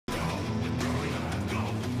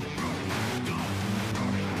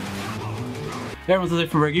Hey everyone, this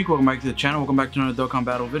is from Geek. Welcome back to the channel. Welcome back to another Dokkan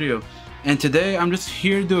battle video. And today I'm just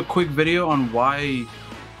here to do a quick video on why,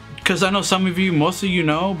 because I know some of you, most of you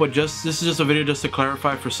know, but this is just a video just to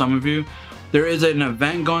clarify for some of you. There is an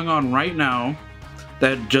event going on right now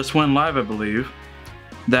that just went live, I believe,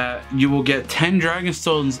 that you will get 10 Dragon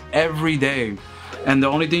Stones every day. And the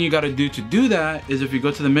only thing you got to do that is if you go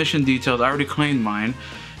to the mission details. I already claimed mine.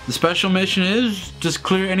 The special mission is just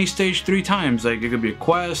clear any stage 3 times. Like, it could be a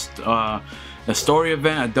quest, a story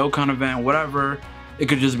event, a Dokkan event, whatever. It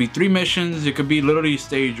could just be 3 missions. It could be literally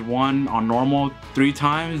stage 1 on normal 3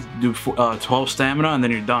 times, do 12 stamina, and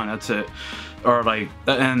then you're done. That's it. Or like,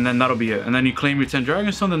 and then that'll be it. And then you claim your 10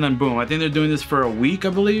 Dragon Stones, and then boom. I think they're doing this for a week, I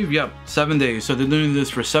believe. Yep, 7 days. So they're doing this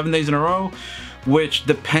for 7 days in a row, which,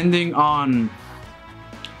 depending on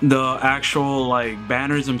the actual like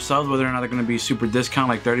banners themselves, whether or not they're going to be super discount,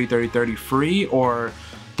 like 30 free, or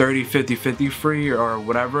 50 free, or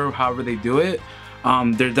whatever, however they do it.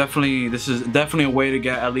 This is definitely a way to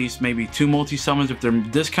get at least maybe 2 multi-summons if they're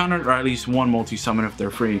discounted, or at least 1 multi-summon if they're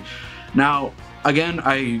free. Now again,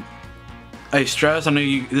 I stress, I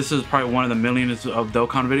know this is probably one of the millions of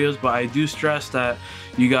Dokkan videos, but I do stress that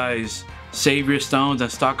you guys save your stones and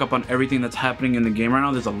stock up on everything that's happening in the game right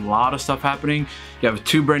now. There's a lot of stuff happening. You have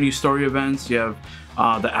 2 brand new story events. You have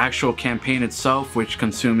the actual campaign itself, which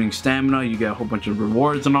consuming stamina, you get a whole bunch of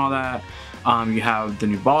rewards and all that. You have the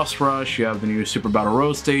new boss rush. You have the new super battle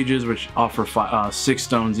road stages, which offer 6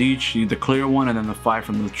 stones each. You the clear one, and then the 5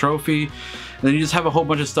 from the trophy. And then you just have a whole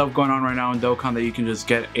bunch of stuff going on right now in Dokkan that you can just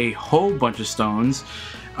get a whole bunch of stones.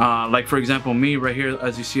 Like, for example, me right here,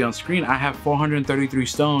 as you see on screen, I have 433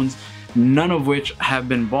 stones, none of which have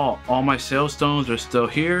been bought. All my sales stones are still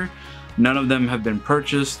here. None of them have been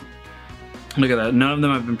purchased. Look at that, none of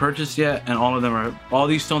them have been purchased yet, and all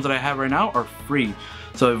these stones that I have right now are free.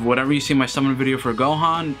 So if whatever you see my summon video for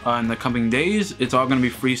Gohan in the coming days, it's all going to be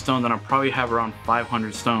free stones, and I'll probably have around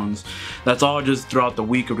 500 stones. That's all just throughout the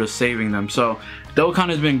week of just saving them. So Dokkan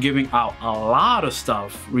has been giving out a lot of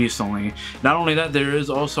stuff recently. Not only that, there is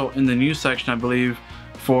also in the news section, I believe,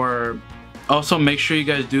 for also make sure you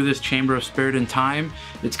guys do this Chamber of Spirit in time.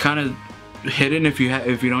 It's kind of hidden if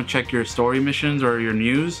you don't check your story missions or your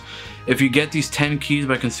news. If you get these 10 keys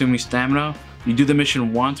by consuming stamina, you do the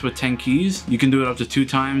mission once with 10 keys. You can do it up to 2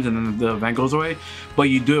 times and then the event goes away. But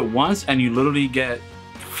you do it once and you literally get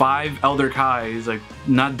 5 Elder Kais, like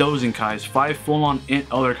not dozing Kais, 5 full-on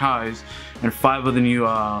Elder Kais, and 5 of the new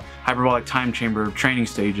Hyperbolic Time Chamber training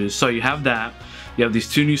stages. So you have that. You have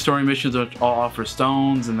these 2 new story missions which all offer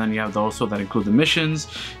stones, and then you have also that include the missions.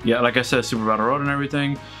 Yeah, like I said, Super Battle Road and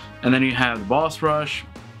everything. And then you have the boss rush,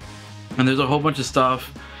 and there's a whole bunch of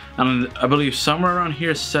stuff. And I believe somewhere around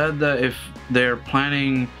here said that if they're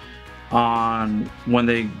planning on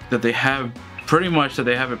that they have pretty much that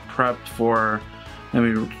they have it prepped for. Let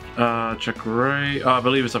me check right. Oh, I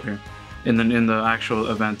believe it's up here in the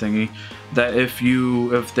actual event thingy. That if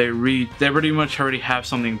they pretty much already have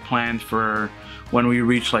something planned for when we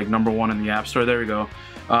reach like #1 in the App Store. There we go.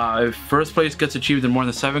 If first place gets achieved in more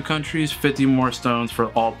than 7 countries, 50 more stones for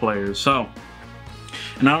all players. So,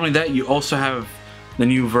 and not only that, you also have the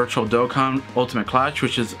new virtual Dokkan Ultimate Clash,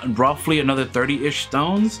 which is roughly another 30-ish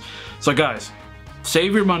stones. So guys,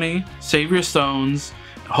 save your money, save your stones.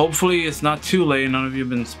 Hopefully it's not too late. None of you have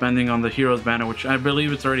been spending on the Heroes banner, which I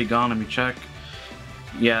believe it's already gone. Let me check.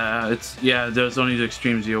 Yeah, there's only the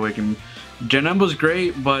Extreme Z Awakening. Janemba's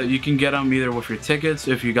great, but you can get them either with your tickets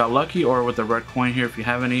if you got lucky, or with the red coin here if you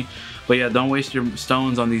have any. But yeah, don't waste your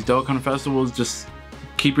stones on these Dokkan festivals. Just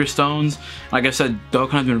keep your stones. Like I said,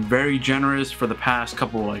 Dokkan has been very generous for the past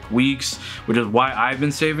couple like weeks, which is why I've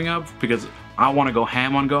been saving up, because I want to go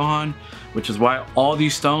ham on Gohan, which is why all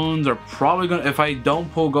these stones are probably gonna, if I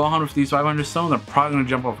don't pull Gohan with these 500 stones, I'm probably gonna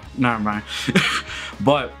jump off. Never mind.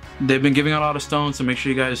 But they've been giving out a lot of stones, so make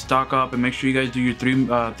sure you guys stock up and make sure you guys do your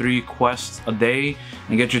 3 quests a day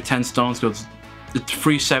and get your 10 stones, because it's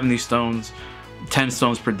free 70 stones, 10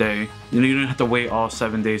 stones per day. You don't have to wait all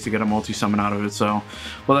 7 days to get a multi-summon out of it. So,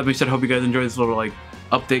 well, that being said, hope you guys enjoyed this little like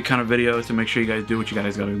update kind of video to make sure you guys do what you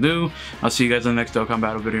guys gotta do. I'll see you guys in the next Dokkan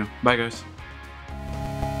battle video. Bye guys.